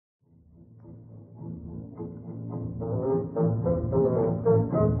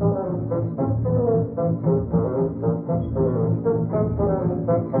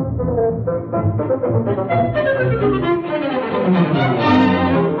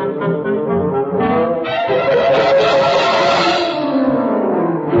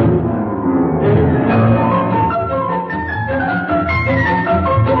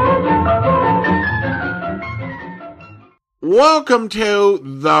Welcome to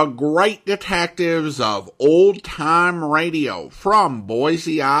the Great Detectives of Old Time Radio. From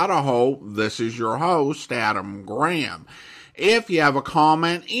Boise, Idaho, this is your host, Adam Graham. If you have a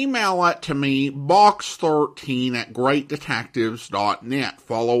comment, email it to me, box13@greatdetectives.net.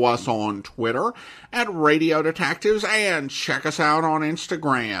 Follow us on Twitter at Radio Detectives and check us out on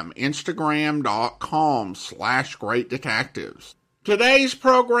Instagram, instagram.com/greatdetectives. Today's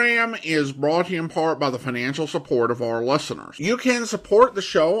program is brought to you in part by the financial support of our listeners. You can support the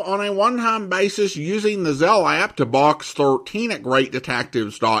show on a one-time basis using the Zelle app to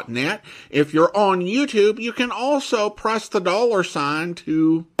box13@greatdetectives.net. If you're on YouTube, you can also press the $sign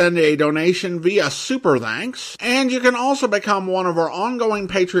to send a donation via Super Thanks. And you can also become one of our ongoing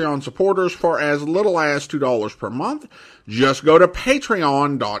Patreon supporters for as little as $2 per month. Just go to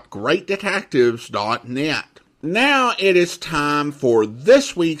patreon.greatdetectives.net. Now it is time for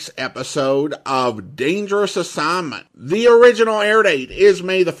this week's episode of Dangerous Assignment. The original air date is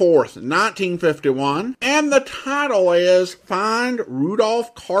May the 4th, 1951, and the title is Find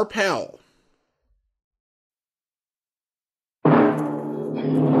Rudolf Karpel.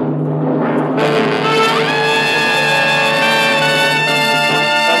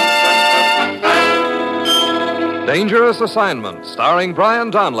 Dangerous Assignment, starring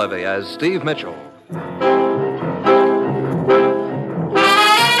Brian Donlevy as Steve Mitchell.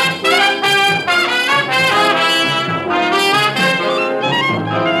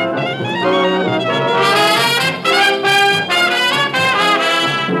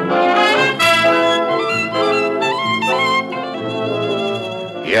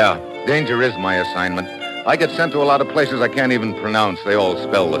 Yeah, danger is my assignment. I get sent to a lot of places I can't even pronounce. They all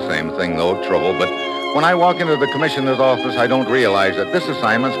spell the same thing, though, trouble. But when I walk into the commissioner's office, I don't realize that this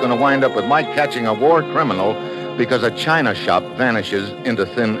assignment's going to wind up with my catching a war criminal because a china shop vanishes into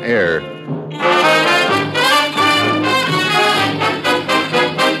thin air.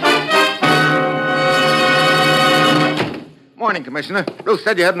 Morning, Commissioner. Ruth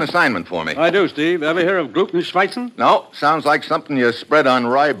said you had an assignment for me. I do, Steve. Ever hear of Gluten-Schweitzen? No, sounds like something you spread on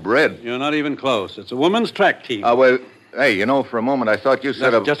rye bread. You're not even close. It's a women's track team. Well, hey, you know, for a moment I thought you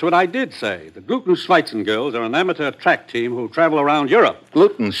said... That's just what I did say. The Gluten-Schweitzen girls are an amateur track team who travel around Europe.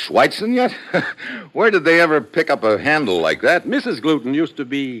 Gluten-Schweitzen yet? Where did they ever pick up a handle like that? Mrs. Gluten used to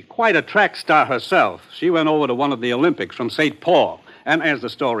be quite a track star herself. She went over to one of the Olympics from St. Paul. And as the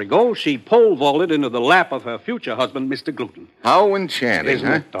story goes, she pole vaulted into the lap of her future husband, Mr. Gluten. How enchanting, Isn't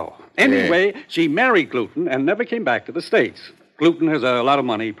it, though? Anyway, she married Gluten and never came back to the States. Gluten has a lot of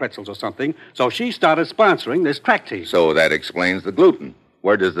money, pretzels or something, so she started sponsoring this track team. So that explains the gluten.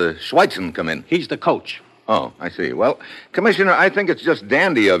 Where does the Schweitzen come in? He's the coach. Oh, I see. Well, Commissioner, I think it's just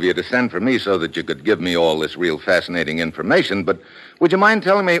dandy of you to send for me so that you could give me all this real fascinating information, but would you mind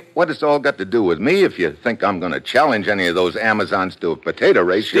telling me what it's all got to do with me? If you think I'm going to challenge any of those Amazons to a potato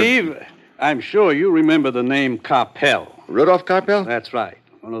race... Steve, I'm sure you remember the name Karpel. Rudolf Karpel? That's right.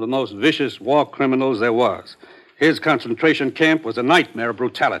 One of the most vicious war criminals there was. His concentration camp was a nightmare of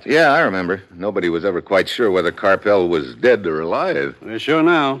brutality. Yeah, I remember. Nobody was ever quite sure whether Karpel was dead or alive. We're sure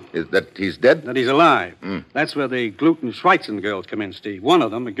now. Is that he's dead? That he's alive. That's where the Gluten-Schweitzen girls come in, Steve. One of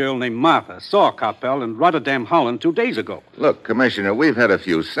them, a girl named Martha, saw Karpel in Rotterdam, Holland 2 days ago. Look, Commissioner, we've had a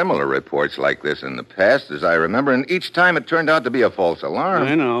few similar reports like this in the past, as I remember, and each time it turned out to be a false alarm.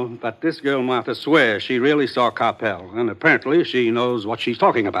 I know, but this girl, Martha, swears she really saw Karpel, and apparently she knows what she's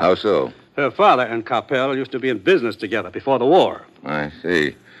talking about. How so? Her father and Karpel used to be in business together before the war. I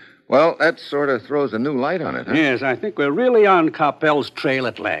see. Well, that sort of throws a new light on it, huh? Yes, I think we're really on Karpel's trail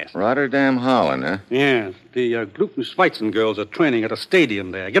at last. Rotterdam, Holland, huh? Yes, the Gluten-Schweitzen girls are training at a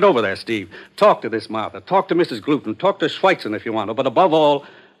stadium there. Get over there, Steve. Talk to this Martha. Talk to Mrs. Gluten. Talk to Schweitzen if you want to. But above all,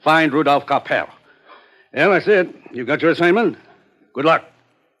 find Rudolf Karpel. Well, that's it. You got your assignment? Good luck.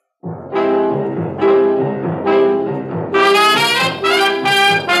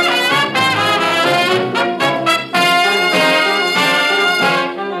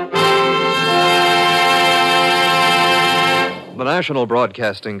 The National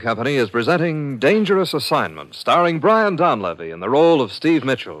Broadcasting Company is presenting Dangerous Assignment, starring Brian Donlevy in the role of Steve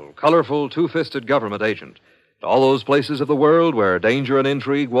Mitchell, colorful, two-fisted government agent. To all those places of the world where danger and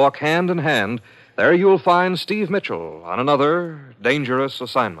intrigue walk hand in hand, there you'll find Steve Mitchell on another Dangerous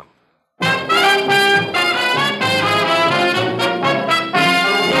Assignment.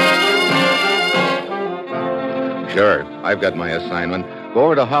 Sure, I've got my assignment. Go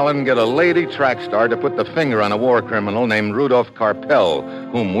over to Holland and get a lady track star to put the finger on a war criminal named Rudolf Karpel,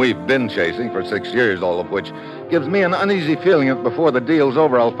 whom we've been chasing for 6 years, all of which gives me an uneasy feeling that before the deal's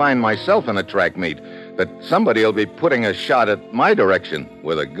over, I'll find myself in a track meet, that somebody will be putting a shot at my direction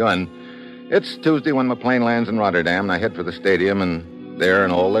with a gun. It's Tuesday when my plane lands in Rotterdam, and I head for the stadium, and there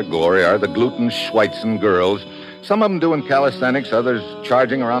in all their glory are the Gluten-Schweitzen girls. Some of them doing calisthenics, others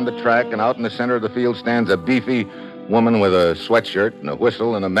charging around the track, and out in the center of the field stands a beefy woman with a sweatshirt and a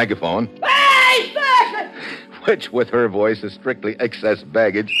whistle and a megaphone. Hey, sir! Which, with her voice, is strictly excess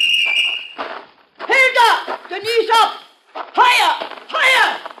baggage. Hilda! The knees up! Higher!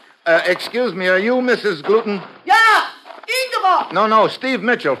 Higher! Excuse me, are you Mrs. Gluten? Yeah! Ingeborg! No, Steve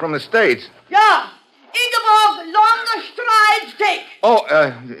Mitchell from the States. Yeah! Ingeborg, longer strides take.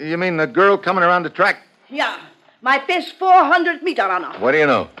 Oh, you mean the girl coming around the track? Yeah. My best 400-meter runner. What do you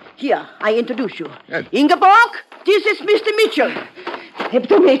know? Here, I introduce you. Good. Ingeborg, this is Mr. Mitchell. Happy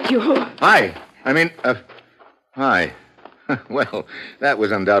to meet you. Hi. Hi. Well, that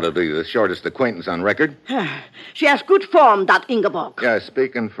was undoubtedly the shortest acquaintance on record. She has good form, that Ingeborg. Yeah,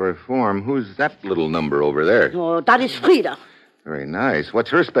 speaking for form, who's that little number over there? Oh, that is Frieda. Very nice. What's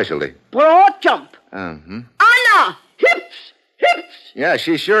her specialty? Broad jump. Uh-huh. Anna, hips. Yeah,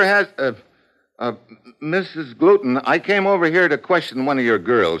 she sure has... Mrs. Gluten, I came over here to question one of your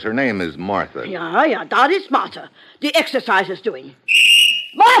girls. Her name is Martha. Yeah, that is Martha. The exercise is doing.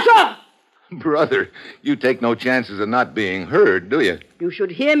 Martha! Brother, you take no chances of not being heard, do you? You should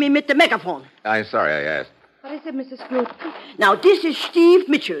hear me with the megaphone. I'm sorry I asked. What is it, Mrs. Gluten? Now, this is Steve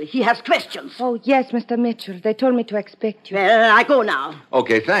Mitchell. He has questions. Oh, yes, Mr. Mitchell. They told me to expect you. Well, I go now.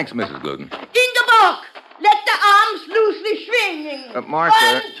 Okay, thanks, Mrs. Gluten. Ingeborg, let the arms loosely swing.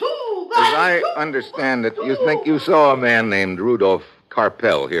 Martha, 1, 2, 1, as I 2, understand it, 2. you think you saw a man named Rudolf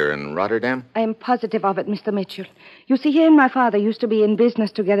Karpel here in Rotterdam? I am positive of it, Mr. Mitchell. You see, he and my father used to be in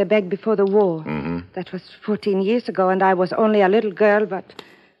business together back before the war. Mm-hmm. That was 14 years ago, and I was only a little girl, but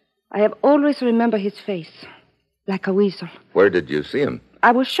I have always remembered his face, like a weasel. Where did you see him?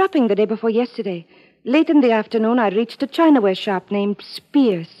 I was shopping the day before yesterday. Late in the afternoon, I reached a Chinaware shop named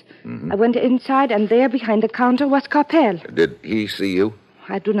Spears. Mm-hmm. I went inside, and there behind the counter was Karpel. Did he see you?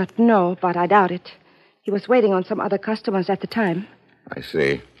 I do not know, but I doubt it. He was waiting on some other customers at the time. I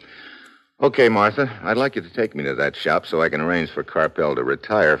see. Okay, Martha, I'd like you to take me to that shop so I can arrange for Karpel to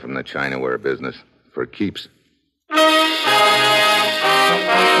retire from the Chinaware business for keeps.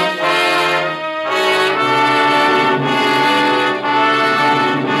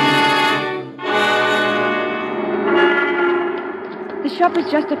 The shop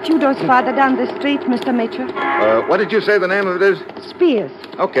is just a few doors farther down the street, Mr. Mitchell. What did you say the name of it is? Spears.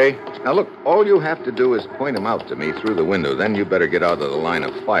 Okay. Now, look, all you have to do is point him out to me through the window. Then you better get out of the line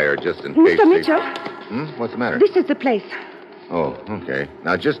of fire just in case Mr. Mitchell, What's the matter? this is the place. Oh, okay.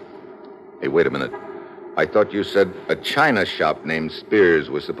 Now, Hey, wait a minute. I thought you said a china shop named Spears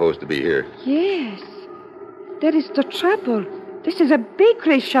was supposed to be here. Yes. That is the trouble. This is a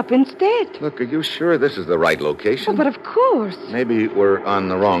bakery shop instead. Look, are you sure this is the right location? Oh, but of course. Maybe we're on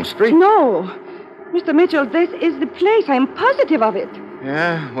the wrong street. No. Mr. Mitchell, this is the place. I am positive of it.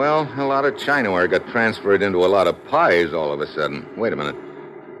 Yeah, well, a lot of Chinaware got transferred into a lot of pies all of a sudden. Wait a minute.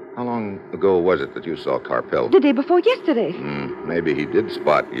 How long ago was it that you saw Karpel? The day before yesterday. Maybe he did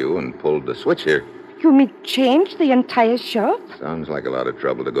spot you and pulled the switch here. You mean change the entire shop? Sounds like a lot of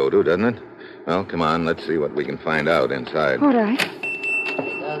trouble to go to, doesn't it? Well, come on, let's see what we can find out inside. All right.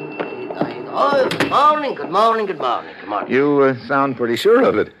 Oh, good morning. You sound pretty sure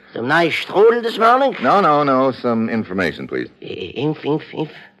of it. Some nice strudel this morning? No. Some information, please. Inf.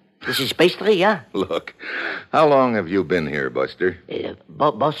 This is pastry, yeah? Look, how long have you been here, Buster?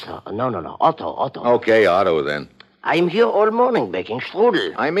 Buster. No. Otto. Okay, Otto, then. I'm here all morning baking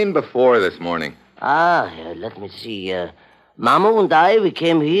strudel. I mean before this morning. Let me see. Mama and I, we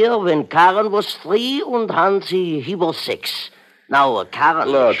came here when Karen was 3 and Hans, he was 6. Now, Karen...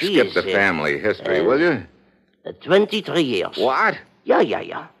 Look, she skip is, the family history, will you? 23 years. What?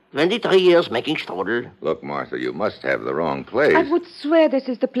 Yeah. 23 years making strudel. Look, Martha, you must have the wrong place. I would swear this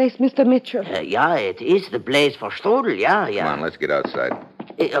is the place, Mr. Mitchell. Yeah, it is the place for strudel, yeah. Come on, let's get outside.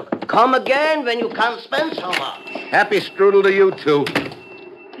 Come again when you can't spend so much. Happy strudel to you, too.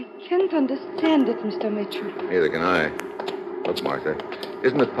 I can't understand it, Mr. Mitchell. Neither can I. Look, Martha,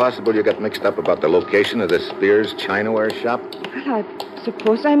 isn't it possible you got mixed up about the location of this Spears Chinaware shop? Well, I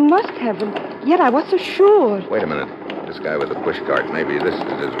suppose I must have, and yet I was so sure. Wait a minute. This guy with the pushcart, maybe this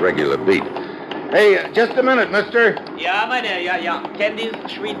is his regular beat. Hey, just a minute, mister. Yeah, my dear, yeah. Candies,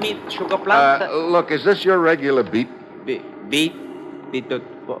 sweetmeat, sugar plums. Look, is this your regular beat? Beat?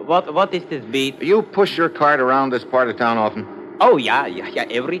 What is this beat? You push your cart around this part of town often? Oh, yeah,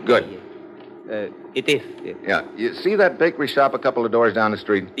 every day. Good. It is. Yeah. You see that bakery shop a couple of doors down the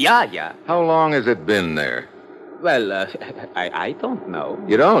street? Yeah. How long has it been there? Well, I don't know.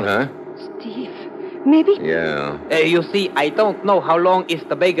 You don't, huh? Steve, Maybe? Yeah. You see, I don't know how long is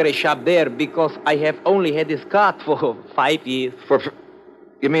the bakery shop there because I have only had this cart for 5 years.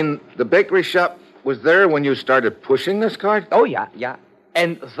 You mean the bakery shop was there when you started pushing this cart? Oh, yeah.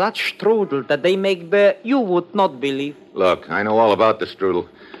 And that strudel that they make there, you would not believe. Look, I know all about the strudel.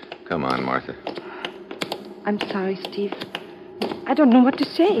 Come on, Martha. I'm sorry, Steve. I don't know what to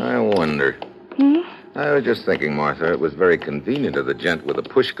say. I wonder. I was just thinking, Martha, it was very convenient of the gent with the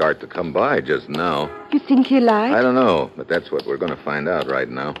push cart to come by just now. You think he lied? I don't know, but that's what we're going to find out right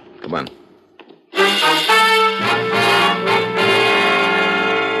now. Come on.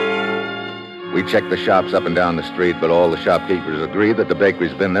 We checked the shops up and down the street, but all the shopkeepers agree that the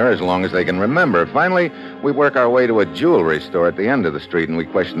bakery's been there as long as they can remember. Finally, we work our way to a jewelry store at the end of the street, and we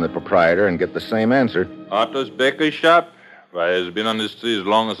question the proprietor and get the same answer. Otto's bakery shop? Why, it's been on the street as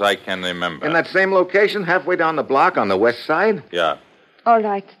long as I can remember. In that same location, halfway down the block on the west side? Yeah. All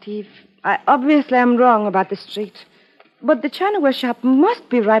right, Steve. I obviously am wrong about the street. But the Chinaware shop must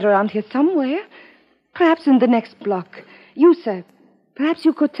be right around here somewhere. Perhaps in the next block. You, sir, perhaps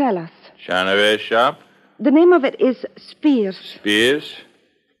you could tell us. Chinaware shop? The name of it is Spears. Spears?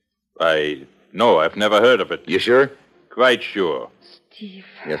 Why, no, I've never heard of it. You sure? Quite sure. Steve.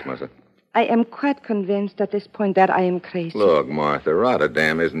 Yes, Martha. I am quite convinced at this point that I am crazy. Look, Martha,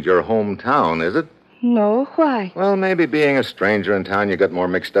 Rotterdam isn't your hometown, is it? No, why? Well, maybe being a stranger in town, you got more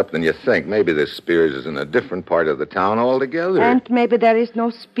mixed up than you think. Maybe this Spears is in a different part of the town altogether. And maybe there is no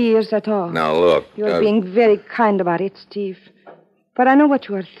Spears at all. Now, look. You're being very kind about it, Steve. But I know what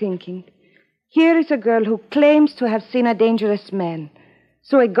you are thinking. Here is a girl who claims to have seen a dangerous man.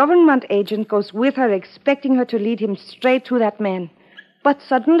 So a government agent goes with her, expecting her to lead him straight to that man. But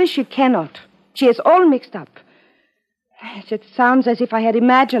suddenly she cannot. She is all mixed up. It sounds as if I had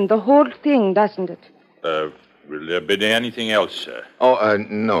imagined the whole thing, doesn't it? Will there be anything else, sir?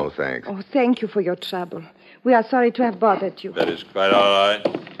 No, thanks. Oh, thank you for your trouble. We are sorry to have bothered you. That is quite all right.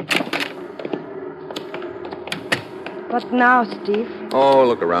 What now, Steve? Oh,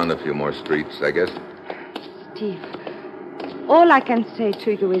 look around a few more streets, I guess. Steve, all I can say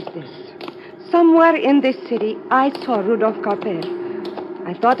to you is this. Somewhere in this city, I saw Rudolf Karpel.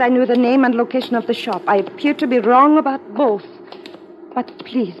 I thought I knew the name and location of the shop. I appear to be wrong about both. But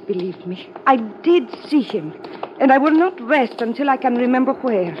please believe me, I did see him. And I will not rest until I can remember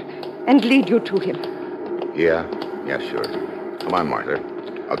where and lead you to him. Yeah, sure. Come on, Martha.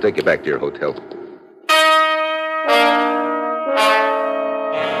 I'll take you back to your hotel.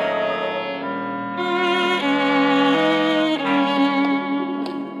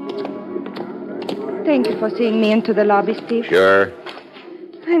 Thank you for seeing me into the lobby, Steve. Sure.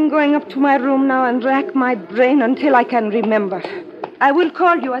 I'm going up to my room now and rack my brain until I can remember. I will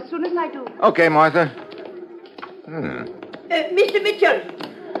call you as soon as I do. Okay, Martha. Mr. Mitchell.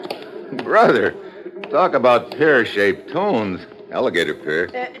 Brother, talk about pear-shaped tones. Alligator pear.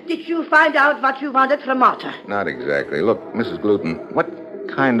 Did you find out what you wanted from Martha? Not exactly. Look, Mrs. Gluten, what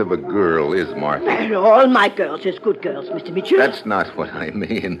kind of a girl is Martha? Well, all my girls is good girls, Mr. Mitchell. That's not what I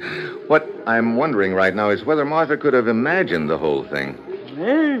mean. What I'm wondering right now is whether Martha could have imagined the whole thing.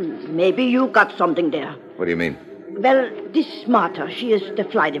 Well, maybe you got something there. What do you mean? Well, this Martha, she is the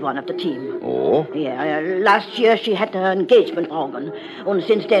flighty one of the team. Oh? Yeah, last year she had her engagement broken. And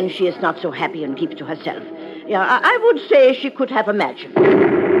since then she is not so happy and keeps to herself. Yeah, I would say she could have imagined.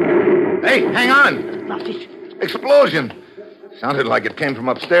 Hey, hang on! What's this? Explosion! Sounded like it came from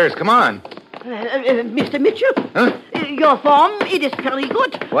upstairs. Come on. Mr. Mitchell? Huh? Your form, it is very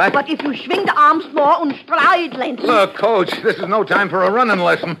good. What? But if you swing the arms more and stride lengthen... Look, Coach, this is no time for a running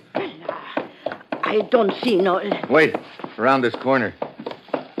lesson. I don't see no... Wait, around this corner.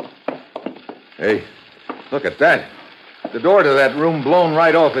 Hey, look at that. The door to that room blown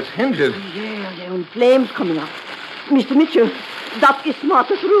right off its hinges. Yeah, there are flames coming up. Mr. Mitchell, that is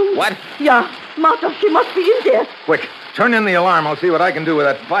Martha's room. What? Yeah, Martha, she must be in there. Quick, turn in the alarm. I'll see what I can do with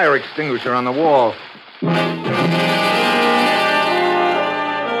that fire extinguisher on the wall.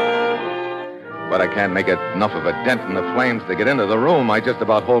 But I can't make enough of a dent in the flames to get into the room. I just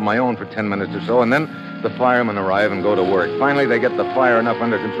about hold my own for 10 minutes or so, and then the firemen arrive and go to work. Finally, they get the fire enough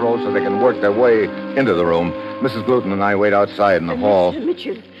under control so they can work their way into the room. Mrs. Gluten and I wait outside in the hall. Mr.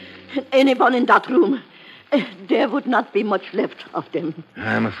 Mitchell, anyone in that room, there would not be much left of them.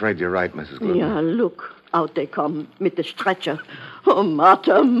 I'm afraid you're right, Mrs. Gluten. Yeah, look, out they come with the stretcher. Oh,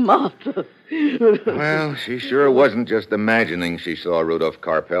 Martha, Martha. Well, she sure wasn't just imagining she saw Rudolf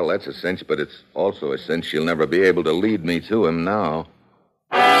Karpel. That's a cinch, but it's also a cinch she'll never be able to lead me to him now.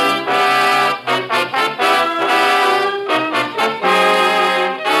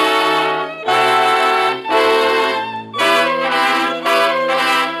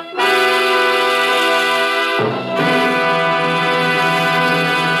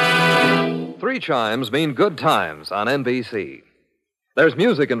 chimes mean good times on NBC. There's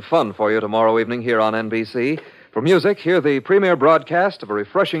music and fun for you tomorrow evening here on NBC. For music, hear the premiere broadcast of a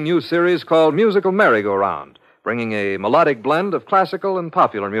refreshing new series called Musical Merry-Go-Round, bringing a melodic blend of classical and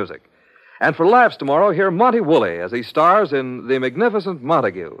popular music. And for laughs tomorrow, hear Monty Woolley as he stars in The Magnificent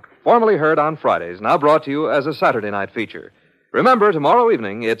Montague, formerly heard on Fridays, now brought to you as a Saturday night feature. Remember, tomorrow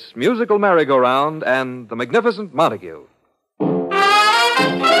evening, it's Musical Merry-Go-Round and The Magnificent Montague.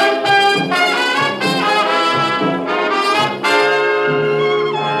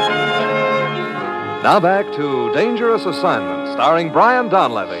 Now back to Dangerous Assignment, starring Brian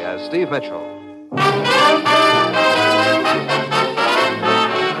Donlevy as Steve Mitchell.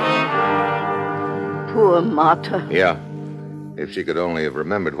 Poor Martha. Yeah. If she could only have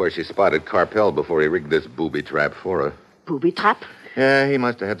remembered where she spotted Karpel before he rigged this booby trap for her. Booby trap? Yeah, he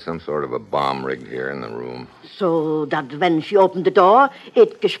must have had some sort of a bomb rigged here in the room. So that when she opened the door,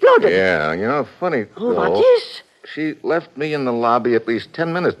 it exploded. Yeah, funny. Oh, though, what is? She left me in the lobby at least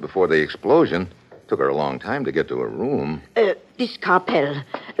 10 minutes before the explosion. Took her a long time to get to her room. This Karpel.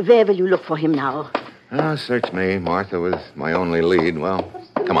 Where will you look for him now? Search me. Martha was my only lead. Well,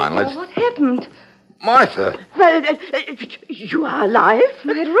 come on, let's... What happened? Martha! Well, you are alive?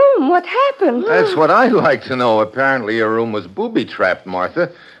 My room, what happened? That's what I'd like to know. Apparently your room was booby-trapped,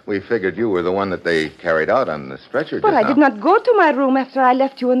 Martha. We figured you were the one that they carried out on the stretcher But I did not go to my room after I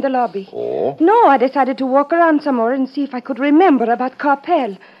left you in the lobby. Oh? No, I decided to walk around some more and see if I could remember about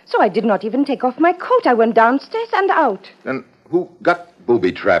Karpel. So I did not even take off my coat. I went downstairs and out. Then who got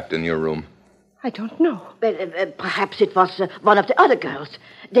booby-trapped in your room? I don't know. Well, perhaps it was one of the other girls.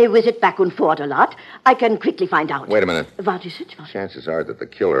 They visit back and forth a lot. I can quickly find out. Wait a minute. What is it? Chances are that the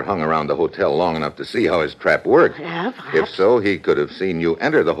killer hung around the hotel long enough to see how his trap worked. Yeah, perhaps. If so, he could have seen you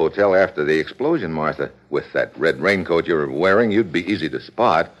enter the hotel after the explosion, Martha. With that red raincoat you're wearing, you'd be easy to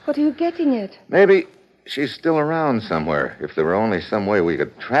spot. What are you getting at? Maybe she's still around somewhere. If there were only some way we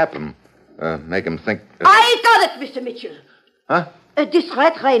could trap him, make him think... I got it, Mr. Mitchell. Huh? This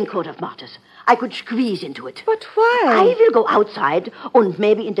red raincoat of Martha's. I could squeeze into it. But why? I will go outside, and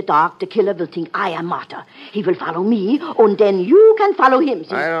maybe in the dark the killer will think I am Martha. He will follow me, and then you can follow him.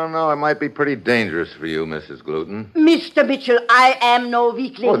 See? I don't know. It might be pretty dangerous for you, Mrs. Gluten. Mr. Mitchell, I am no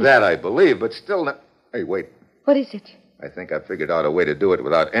weakling. Oh, that I believe, but still not... Hey, wait. What is it? I think I figured out a way to do it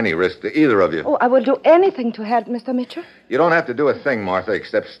without any risk to either of you. Oh, I will do anything to help, Mr. Mitchell. You don't have to do a thing, Martha,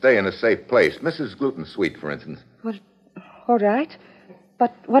 except stay in a safe place. Mrs. Gluten's suite, for instance. Well, all right.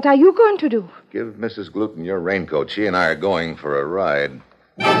 But what are you going to do? Give Mrs. Gluten your raincoat. She and I are going for a ride.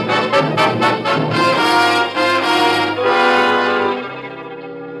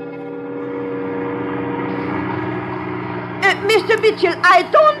 Mr. Mitchell, I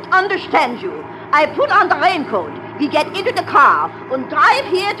don't understand you. I put on the raincoat. We get into the car and drive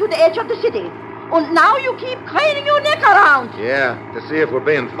here to the edge of the city. And now you keep craning your neck around. Yeah, to see if we're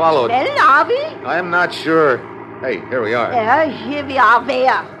being followed. Well, are we? I'm not sure. Hey, here we are. Here we are.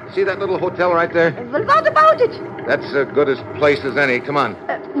 Where? See that little hotel right there? Well, what about it? That's as good a place as any. Come on.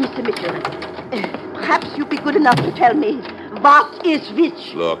 Mr. Mitchell, perhaps you'd be good enough to tell me what is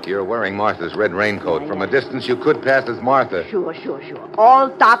which. Look, you're wearing Martha's red raincoat. From a distance, you could pass as Martha. Sure. All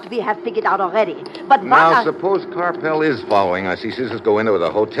that we have figured out already. But now, suppose Karpel is following us. He sees us go into the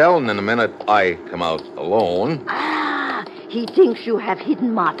hotel, and in a minute, I come out alone. He thinks you have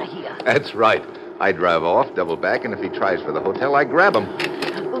hidden Martha here. That's right. I drive off, double back, and if he tries for the hotel, I grab him.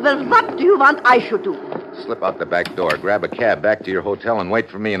 Well, what do you want I should do? Slip out the back door, grab a cab back to your hotel, and wait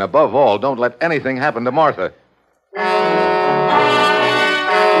for me. And above all, don't let anything happen to Martha.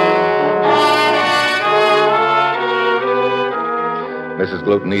 Mrs.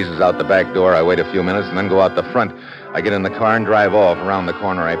 Gluten eases out the back door. I wait a few minutes and then go out the front. I get in the car and drive off. Around the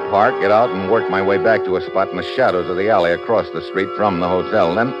corner I park, get out, and work my way back to a spot in the shadows of the alley across the street from the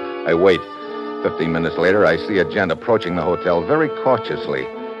hotel. Then I wait. 15 minutes later, I see a gent approaching the hotel very cautiously.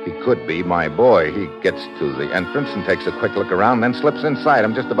 He could be my boy. He gets to the entrance and takes a quick look around, then slips inside.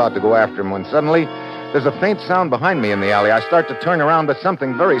 I'm just about to go after him when suddenly there's a faint sound behind me in the alley. I start to turn around, but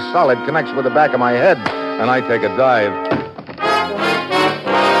something very solid connects with the back of my head, and I take a dive.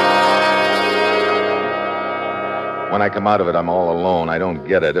 When I come out of it, I'm all alone. I don't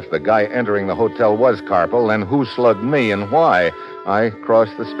get it. If the guy entering the hotel was Karpel, then who slugged me and why? I cross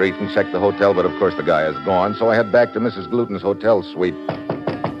the street and check the hotel, but of course the guy is gone, so I head back to Mrs. Gluten's hotel suite.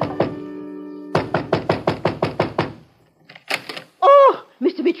 Oh,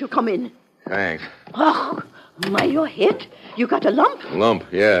 Mr. Mitchell, come in. Thanks. Oh, my, you're hit. You got a lump? Lump,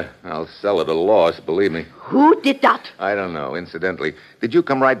 yeah. I'll sell at a loss, believe me. Who did that? I don't know. Incidentally, did you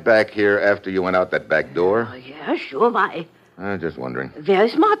come right back here after you went out that back door? Oh, yeah, sure. Why? Just wondering. Where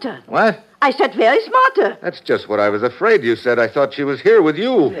is Martha? What? I said, where is Martha? That's just what I was afraid you said. I thought she was here with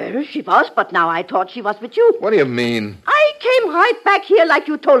you. Well, she was, but now I thought she was with you. What do you mean? I came right back here like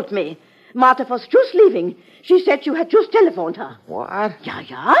you told me. Martha was just leaving. She said you had just telephoned her. What?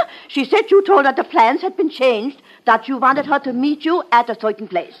 Yeah. She said you told her the plans had been changed, that you wanted her to meet you at a certain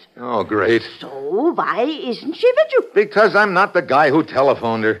place. Oh, great. So why isn't she with you? Because I'm not the guy who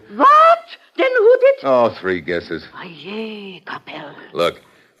telephoned her. What? Then who did? Oh, 3 guesses. Aye, Karpel. Look,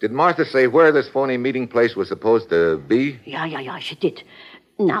 did Martha say where this phony meeting place was supposed to be? Yeah, she did.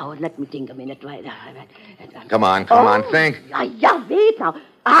 Now, let me think a minute. Come on, think. Yeah, wait now.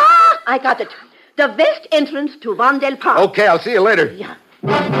 I got it. The west entrance to Vondel Park. Okay, I'll see you later. Yeah.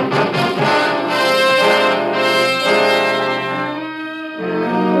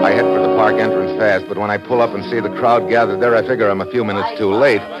 I head for the park entrance fast, but when I pull up and see the crowd gathered there, I figure I'm a few minutes too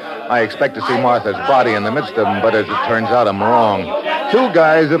late. I expect to see Martha's body in the midst of them, but as it turns out, I'm wrong. 2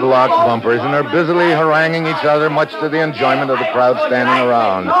 guys have locked bumpers and are busily haranguing each other, much to the enjoyment of the crowd standing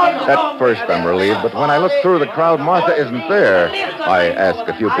around. At first, I'm relieved, but when I look through the crowd, Martha isn't there. I ask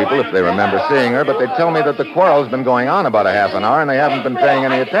a few people if they remember seeing her, but they tell me that the quarrel's been going on about a half an hour, and they haven't been paying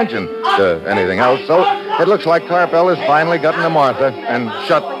any attention to anything else. So it looks like Karpel has finally gotten to Martha and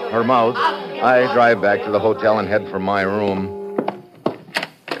shut her mouth. I drive back to the hotel and head for my room.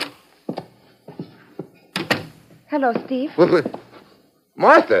 Hello, Steve.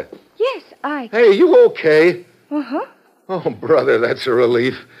 Martha? Yes, I... Hey, you okay? Uh-huh. Oh, brother, that's a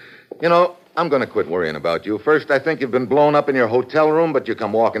relief. You know, I'm going to quit worrying about you. First, I think you've been blown up in your hotel room, but you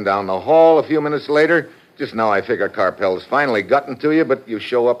come walking down the hall a few minutes later. Just now I figure Karpel's finally gotten to you, but you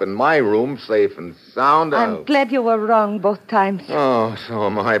show up in my room safe and sound. I'm glad you were wrong both times. Oh, so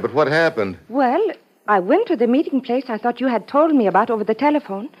am I. But what happened? Well, I went to the meeting place I thought you had told me about over the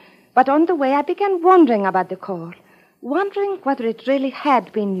telephone. But on the way, I began wondering about the call, wondering whether it really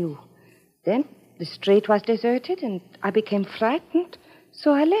had been you. Then the street was deserted, and I became frightened,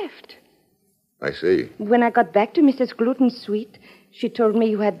 so I left. I see. When I got back to Mrs. Gluten's suite, she told me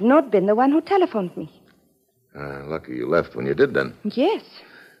you had not been the one who telephoned me. Lucky you left when you did, then. Yes.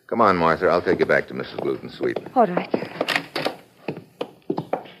 Come on, Martha. I'll take you back to Mrs. Gluten's suite. All right.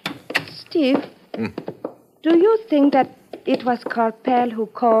 Steve, do you think that it was Karpel who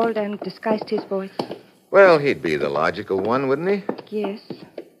called and disguised his voice? Well, he'd be the logical one, wouldn't he? Yes.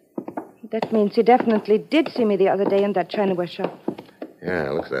 That means he definitely did see me the other day in that Chinaware shop. Yeah,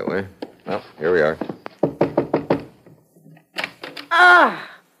 it looks that way. Well, here we are.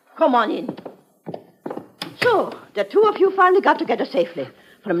 Come on in. So, the 2 of you finally got together safely.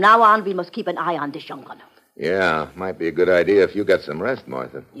 From now on, we must keep an eye on this young one. Yeah, might be a good idea if you got some rest,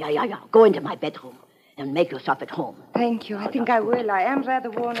 Martha. Yeah. Go into my bedroom and make yourself at home. Thank you. I think I will. I am rather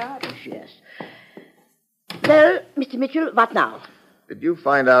worn out. Yes. Well, Mr. Mitchell, what now? Did you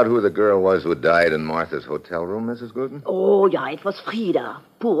find out who the girl was who died in Martha's hotel room, Mrs. Gluten? Oh, yeah, it was Frida.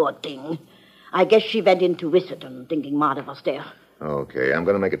 Poor thing. I guess she went into Witherton thinking Martha was there. Okay, I'm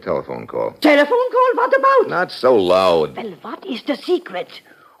going to make a telephone call. Telephone call? What about? Not so loud. Well, what is the secret?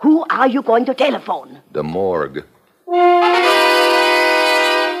 Who are you going to telephone? The morgue.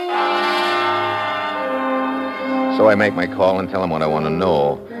 So I make my call and tell them what I want to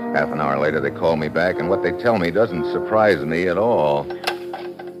know. Half an hour later, they call me back, and what they tell me doesn't surprise me at all.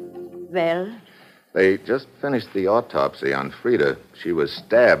 Well? They just finished the autopsy on Frida. She was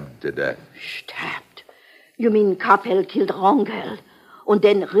stabbed to death. Stabbed? You mean Karpel killed the wrong girl and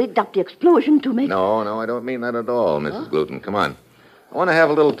then rigged up the explosion to make... No, I don't mean that at all, Mrs. Gluten. Come on. I want to have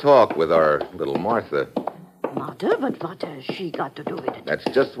a little talk with our little Martha. Martha? But what has she got to do with it? That's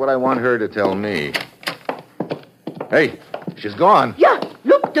just what I want her to tell me. Hey, she's gone. Yeah,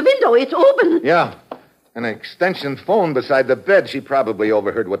 look, the window, it's open. Yeah, an extension phone beside the bed. She probably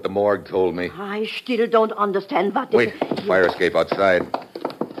overheard what the morgue told me. I still don't understand what... Wait, fire escape outside.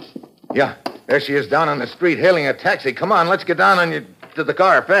 Yeah, there she is down on the street hailing a taxi. Come on, let's get down to the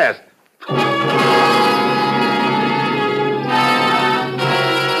car, fast.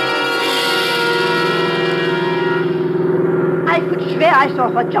 I could swear I saw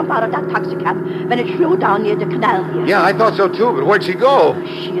her jump out of that taxicab when it flew down near the canal here. Yeah, I thought so too, but where'd she go?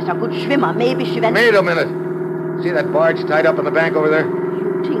 She is a good swimmer. Maybe she went... Wait a minute. See that barge tied up in the bank over there?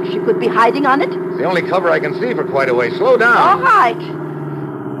 You think she could be hiding on it? It's the only cover I can see for quite a way. Slow down. All right.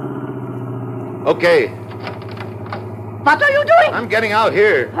 Okay. What are you doing? I'm getting out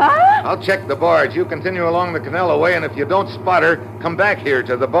here. Huh? I'll check the barge. You continue along the canal away, and if you don't spot her, come back here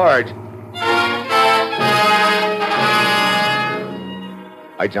to the barge.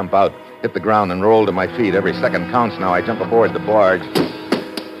 I jump out, hit the ground, and roll to my feet. Every second counts now. I jump aboard the barge.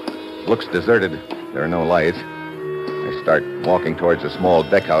 Looks deserted. There are no lights. I Start walking towards a small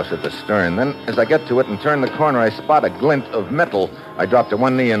deck house at the stern. Then, as I get to it and turn the corner, I spot a glint of metal. I drop to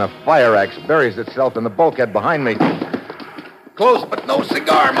one knee and a fire axe buries itself in the bulkhead behind me. Close, but no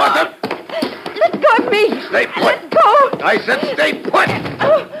cigar, Martha. Let go of me. Stay put. Let go. I said stay put.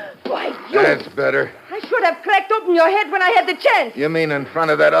 Oh, why, you... That's better. I should have cracked open your head when I had the chance. You mean in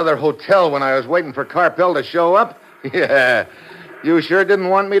front of that other hotel when I was waiting for Karpel to show up? Yeah. You sure didn't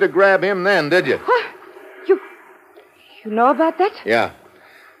want me to grab him then, did you? What? You know about that? Yeah.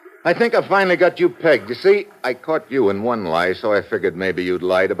 I think I finally got you pegged. You see, I caught you in one lie, so I figured maybe you'd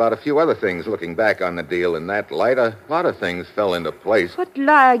lied about a few other things. Looking back on the deal in that light, a lot of things fell into place. What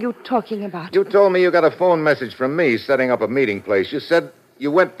lie are you talking about? You told me you got a phone message from me setting up a meeting place. You said you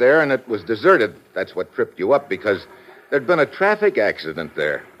went there and it was deserted. That's what tripped you up because there'd been a traffic accident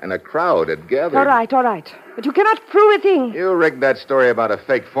there and a crowd had gathered. All right. But you cannot prove a thing. You rigged that story about a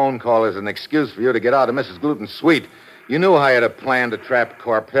fake phone call as an excuse for you to get out of Mrs. Gluten's suite. You knew I had a plan to trap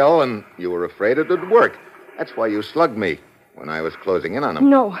Karpel, and you were afraid it would work. That's why you slugged me when I was closing in on him.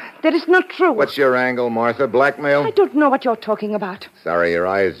 No, that is not true. What's your angle, Martha? Blackmail? I don't know what you're talking about. Sorry, your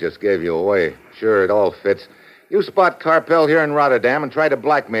eyes just gave you away. Sure, it all fits. You spot Karpel here in Rotterdam and try to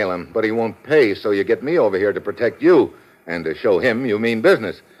blackmail him, but he won't pay, so you get me over here to protect you. And to show him you mean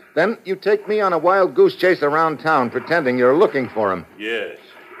business. Then you take me on a wild goose chase around town, pretending you're looking for him. Yes,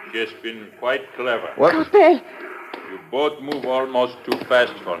 she's been quite clever. What? Karpel! You both move almost too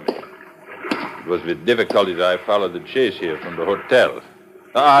fast for me. It was with difficulty that I followed the chase here from the hotel.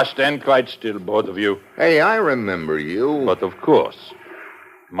 Stand quite still, both of you. Hey, I remember you. But of course.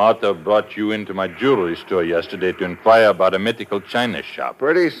 Martha brought you into my jewelry store yesterday to inquire about a mythical china shop.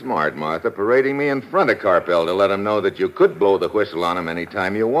 Pretty smart, Martha, parading me in front of Karpel to let him know that you could blow the whistle on him any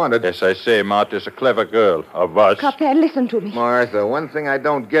time you wanted. As I say, Martha's a clever girl. Of us. Karpel, listen to me. Martha, one thing I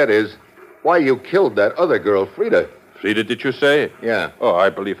don't get is why you killed that other girl, Frida. Frida, did you say? Yeah. Oh, I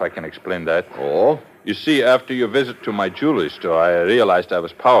believe I can explain that. Oh? You see, after your visit to my jewelry store, I realized I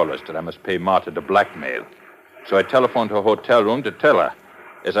was powerless, that I must pay Martha the blackmail. So I telephoned her hotel room to tell her.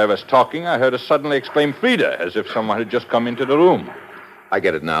 As I was talking, I heard her suddenly exclaim, Frida, as if someone had just come into the room. I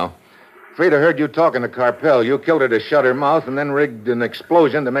get it now. Frida heard you talking to Karpel. You killed her to shut her mouth and then rigged an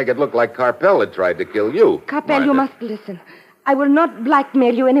explosion to make it look like Karpel had tried to kill you. Karpel, you must listen. I will not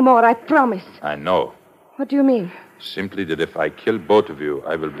blackmail you anymore, I promise. I know. What do you mean? Simply that if I kill both of you,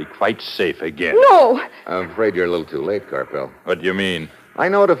 I will be quite safe again. No! I'm afraid you're a little too late, Karpel. What do you mean? I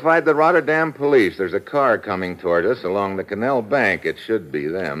notified the Rotterdam police. There's a car coming toward us along the canal bank. It should be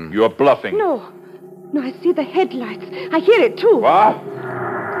them. You're bluffing. No, I see the headlights. I hear it, too. What?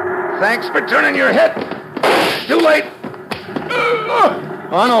 Thanks for turning your head. Too late.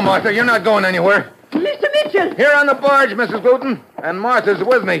 Oh, no, Martha, you're not going anywhere. Mr. Mitchell! Here on the barge, Mrs. Gluten. And Martha's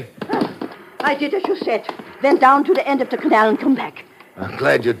with me. I did as you said. Went down to the end of the canal and come back. I'm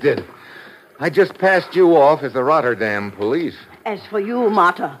glad you did. I just passed you off as the Rotterdam police. As for you,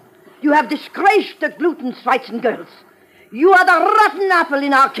 Martha, you have disgraced the Gluten-Schweitzen girls. You are the rotten apple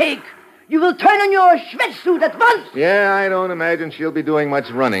in our cake. You will turn on your schwitzsuit at once. Yeah, I don't imagine she'll be doing much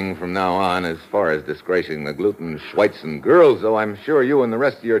running from now on as far as disgracing the Gluten-Schweitzen girls, though I'm sure you and the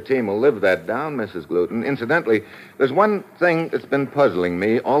rest of your team will live that down, Mrs. Gluten. Incidentally, there's one thing that's been puzzling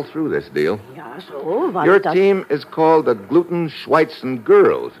me all through this deal. Yes, oh, Your team is called the Gluten-Schweitzen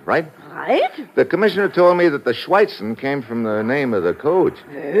girls, right? Right? The commissioner told me that the Schweitzen came from the name of the coach.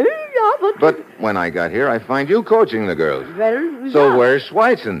 Yeah, But when I got here, I find you coaching the girls. Well, So yeah. where's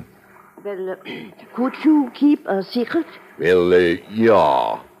Schweitzen? Well, could you keep a secret? Well,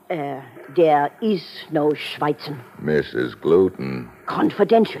 yeah, There is no Schweitzen. Mrs. Gluten.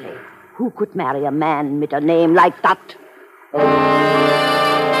 Confidentially, who could marry a man with a name like that?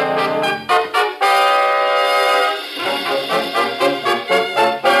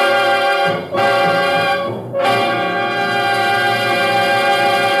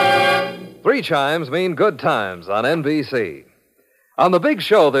 Three chimes mean good times on NBC. On the big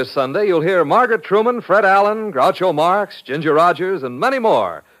show this Sunday, you'll hear Margaret Truman, Fred Allen, Groucho Marx, Ginger Rogers, and many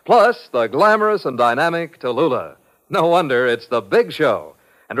more. Plus, the glamorous and dynamic Tallulah. No wonder it's the big show.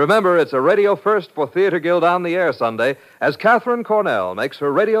 And remember, it's a radio first for Theater Guild on the Air Sunday as Katharine Cornell makes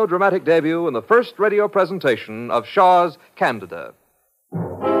her radio dramatic debut in the first radio presentation of Shaw's Candida.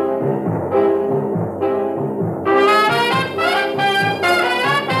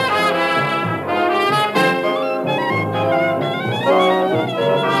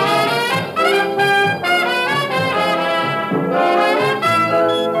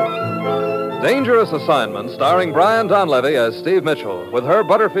 Dangerous Assignment, starring Brian Donlevy as Steve Mitchell, with Herb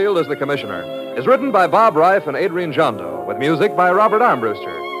Butterfield as the commissioner, is written by Bob Reif and Adrian Jondo, with music by Robert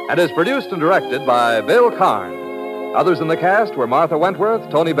Armbruster, and is produced and directed by Bill Karn. Others in the cast were Martha Wentworth,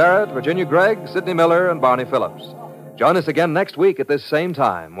 Tony Barrett, Virginia Gregg, Sidney Miller, and Barney Phillips. Join us again next week at this same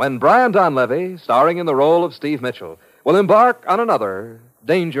time when Brian Donlevy, starring in the role of Steve Mitchell, will embark on another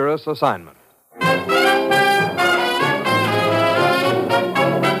dangerous assignment.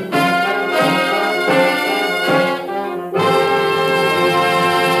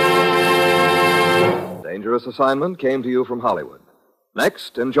 Dangerous Assignment came to you from Hollywood.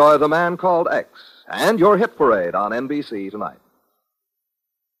 Next, enjoy The Man Called X and your hit parade on NBC tonight.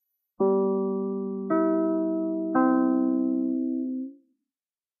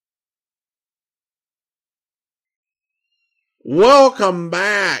 Welcome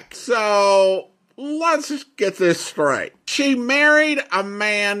back. So, let's just get this straight. She married a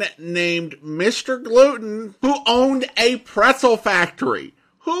man named Mr. Gluten who owned a pretzel factory.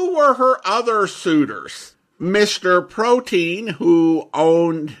 Who were her other suitors? Mr. Protein, who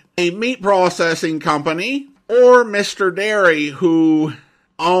owned a meat processing company, or Mr. Dairy, who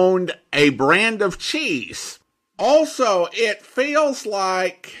owned a brand of cheese. Also, it feels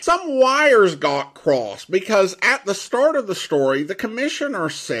like some wires got crossed, because at the start of the story, the commissioner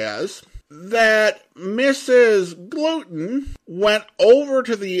says that Mrs. Gluten went over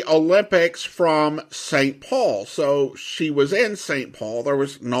to the Olympics from St. Paul. So she was in St. Paul. There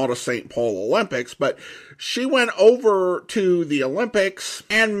was not a St. Paul Olympics, but she went over to the Olympics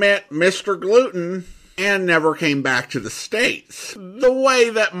and met Mr. Gluten and never came back to the States. The way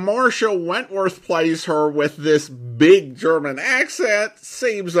that Marcia Wentworth plays her with this big German accent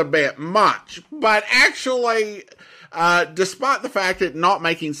seems a bit much, but actually, despite the fact it not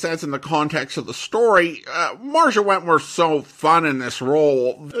making sense in the context of the story, Marcia Wentworth's so fun in this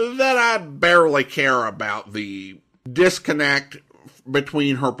role that I barely care about the disconnect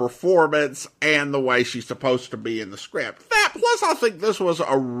between her performance and the way she's supposed to be in the script. Plus, I think this was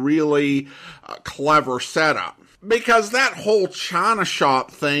a really clever setup, because that whole China shop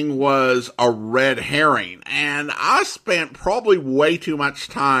thing was a red herring, and I spent probably way too much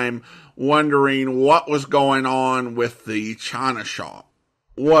time wondering what was going on with the China shop.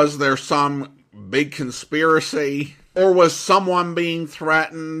 Was there some big conspiracy? Or was someone being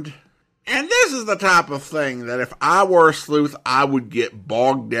threatened? And this is the type of thing that if I were a sleuth, I would get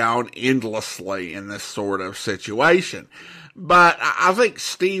bogged down endlessly in this sort of situation. But I think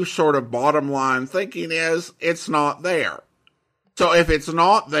Steve's sort of bottom line thinking is, it's not there. So if it's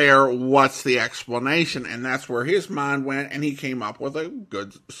not there, what's the explanation? And that's where his mind went, and he came up with a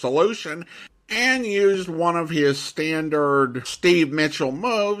good solution and used one of his standard Steve Mitchell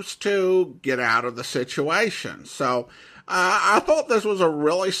moves to get out of the situation. So I thought this was a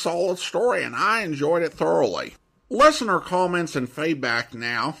really solid story, and I enjoyed it thoroughly. Listener comments and feedback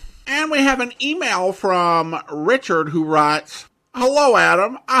now. And we have an email from Richard who writes, "Hello,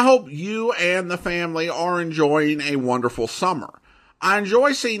 Adam. I hope you and the family are enjoying a wonderful summer. I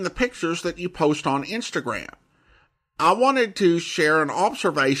enjoy seeing the pictures that you post on Instagram. I wanted to share an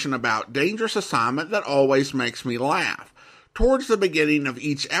observation about Dangerous Assignment that always makes me laugh. Towards the beginning of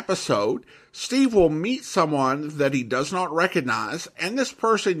each episode, Steve will meet someone that he does not recognize, and this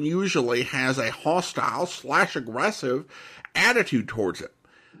person usually has a hostile/aggressive attitude towards him.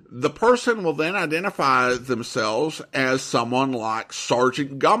 The person will then identify themselves as someone like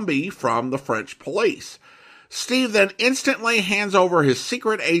Sergeant Gumby from the French police. Steve then instantly hands over his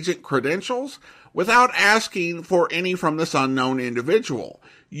secret agent credentials without asking for any from this unknown individual.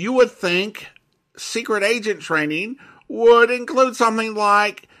 You would think secret agent training would include something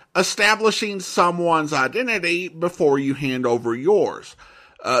like establishing someone's identity before you hand over yours.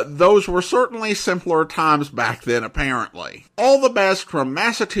 Those were certainly simpler times back then, apparently. All the best from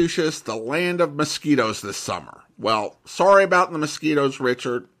Massachusetts, the land of mosquitoes this summer." Well, sorry about the mosquitoes,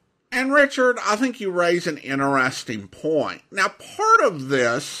 Richard. And Richard, I think you raise an interesting point. Now, part of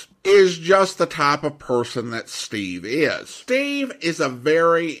this is just the type of person that Steve is. Steve is a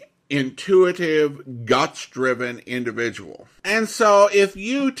very intuitive, guts-driven individual. And so if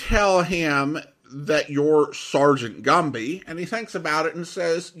you tell him that you're Sergeant Gumby, and he thinks about it and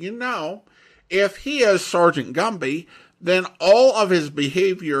says, you know, if he is Sergeant Gumby, then all of his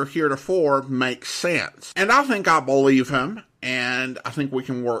behavior heretofore makes sense. And I think I believe him, and I think we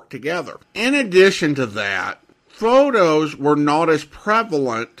can work together. In addition to that, photos were not as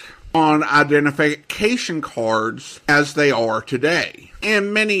prevalent on identification cards as they are today.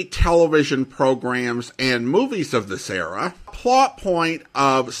 In many television programs and movies of this era, plot point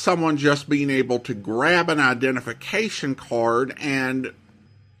of someone just being able to grab an identification card and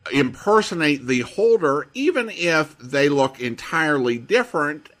impersonate the holder, even if they look entirely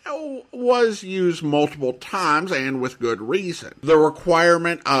different, was used multiple times and with good reason. The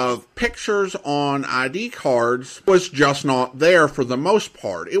requirement of pictures on ID cards was just not there for the most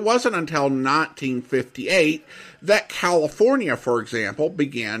part. It wasn't until 1958 that California, for example,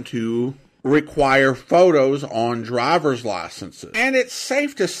 began to require photos on driver's licenses. And it's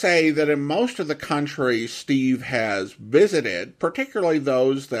safe to say that in most of the countries Steve has visited, particularly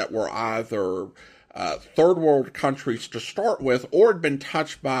those that were either third world countries to start with or had been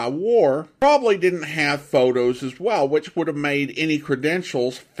touched by war, probably didn't have photos as well, which would have made any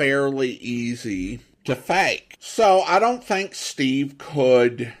credentials fairly easy to fake. So I don't think Steve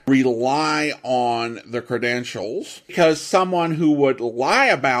could rely on the credentials, because someone who would lie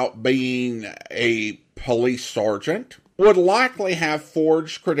about being a police sergeant would likely have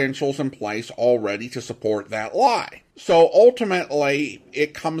forged credentials in place already to support that lie. So ultimately,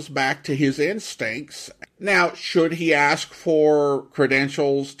 it comes back to his instincts. Now, should he ask for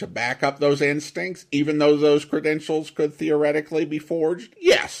credentials to back up those instincts, even though those credentials could theoretically be forged?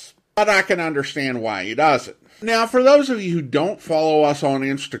 Yes, but I can understand why he doesn't. Now, for those of you who don't follow us on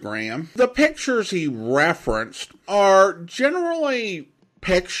Instagram, the pictures he referenced are generally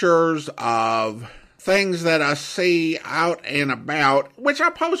pictures of things that I see out and about, which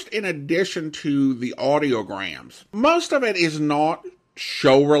I post in addition to the audiograms. Most of it is not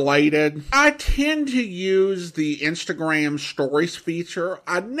show related. I tend to use the Instagram stories feature.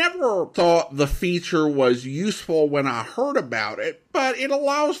 I never thought the feature was useful when I heard about it, but it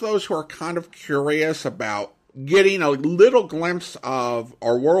allows those who are kind of curious about getting a little glimpse of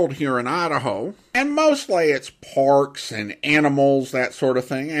our world here in Idaho. And mostly it's parks and animals, that sort of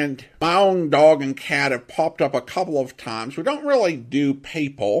thing. And my own dog and cat have popped up a couple of times. We don't really do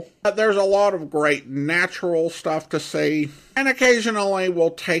people, but there's a lot of great natural stuff to see. And occasionally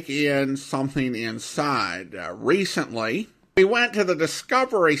we'll take in something inside. Recently, we went to the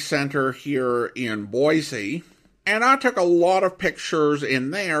Discovery Center here in Boise, and I took a lot of pictures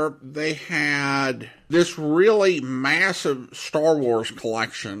in there. They had this really massive Star Wars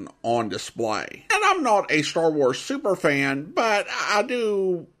collection on display. And I'm not a Star Wars super fan, but I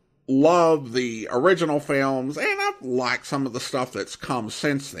do love the original films, and I've liked some of the stuff that's come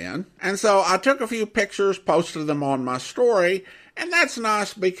since then. And so I took a few pictures, posted them on my story, and that's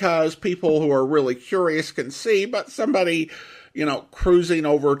nice because people who are really curious can see, but somebody, cruising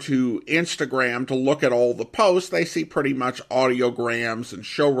over to Instagram to look at all the posts, they see pretty much audiograms and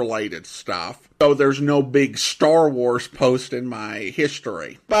show-related stuff. So there's no big Star Wars post in my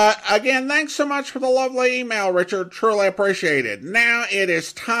history. But again, thanks so much for the lovely email, Richard. Truly appreciated. Now it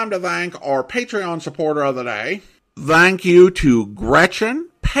is time to thank our Patreon supporter of the day. Thank you to Gretchen,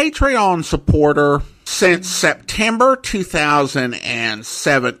 Patreon supporter since September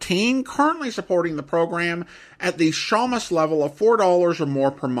 2017, currently supporting the program at the Shamus level of $4 or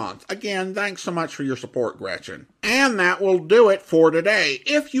more per month. Again, thanks so much for your support, Gretchen. And that will do it for today.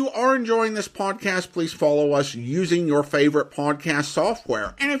 If you are enjoying this podcast, please follow us using your favorite podcast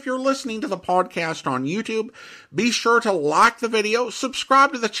software. And if you're listening to the podcast on YouTube, be sure to like the video,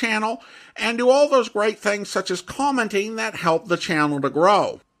 subscribe to the channel, and do all those great things such as commenting that help the channel to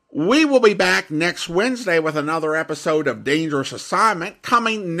grow. We will be back next Wednesday with another episode of Dangerous Assignment.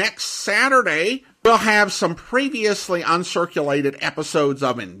 Coming next Saturday, we'll have some previously uncirculated episodes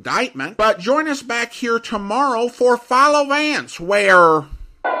of Indictment. But join us back here tomorrow for Philo Vance, where...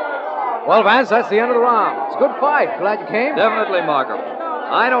 Well, Vance, that's the end of the round. It's a good fight. Glad you came. Definitely, Markham.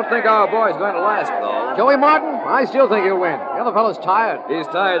 I don't think our boy's going to last, though. Joey Martin? I still think he'll win. The other fellow's tired. He's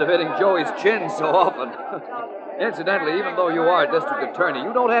tired of hitting Joey's chin so often. Incidentally, even though you are district attorney,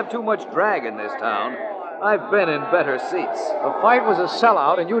 you don't have too much drag in this town. I've been in better seats. The fight was a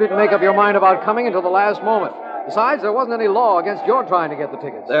sellout, and you didn't make up your mind about coming until the last moment. Besides, there wasn't any law against your trying to get the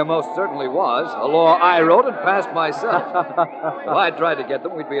tickets. There most certainly was. A law I wrote and passed myself. If I tried to get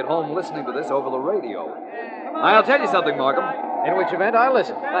them, we'd be at home listening to this over the radio. I'll tell you something, Markham. In which event, I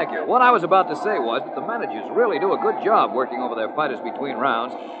listen. Thank you. What I was about to say was that the managers really do a good job working over their fighters between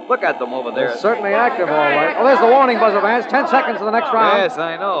rounds. Look at them over there. They're certainly active, all right. Oh, there's the warning buzzer, Vance. 10 seconds to the next round. Yes,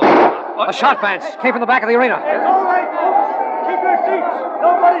 I know. A shot, Vance. Came from the back of the arena. It's all right, folks. Keep your seats.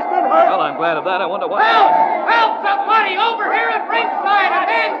 Nobody's been hurt. Well, I'm glad of that. I wonder what... Help! Help! Somebody over here at ringside. A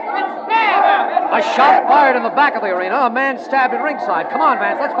man's been stabbed. A shot fired in the back of the arena. A man stabbed at ringside. Come on,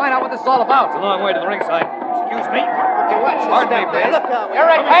 Vance. Let's find out what this is all about. It's a long way to the ringside. Excuse me. Pardon me, please. Your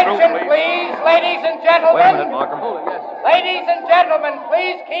attention, please, ladies and gentlemen. Wait a minute, Markham. Ladies and gentlemen,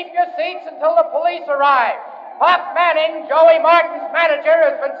 please keep your seats until the police arrive. Pop Manning, Joey Martin's manager,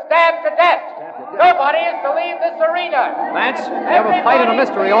 has been stabbed to death. Nobody is to leave this arena. Lance, we have a fight and a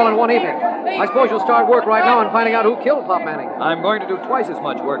mystery all in one evening. I suppose you'll start work right now on finding out who killed Pop Manning. I'm going to do twice as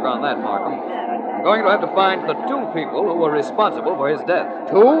much work on that, Markham. I'm going to have to find the two people who were responsible for his death.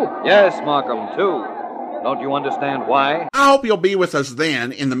 Two? Yes, Markham, two. Don't you understand why? I hope you'll be with us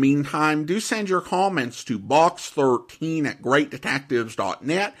then. In the meantime, do send your comments to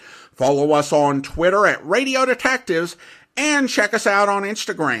box13@greatdetectives.net. Follow us on Twitter at Radio Detectives, and check us out on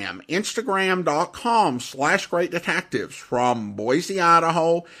Instagram, instagram.com/greatdetectives. From Boise,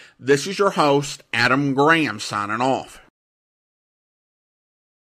 Idaho, this is your host, Adam Graham, signing off.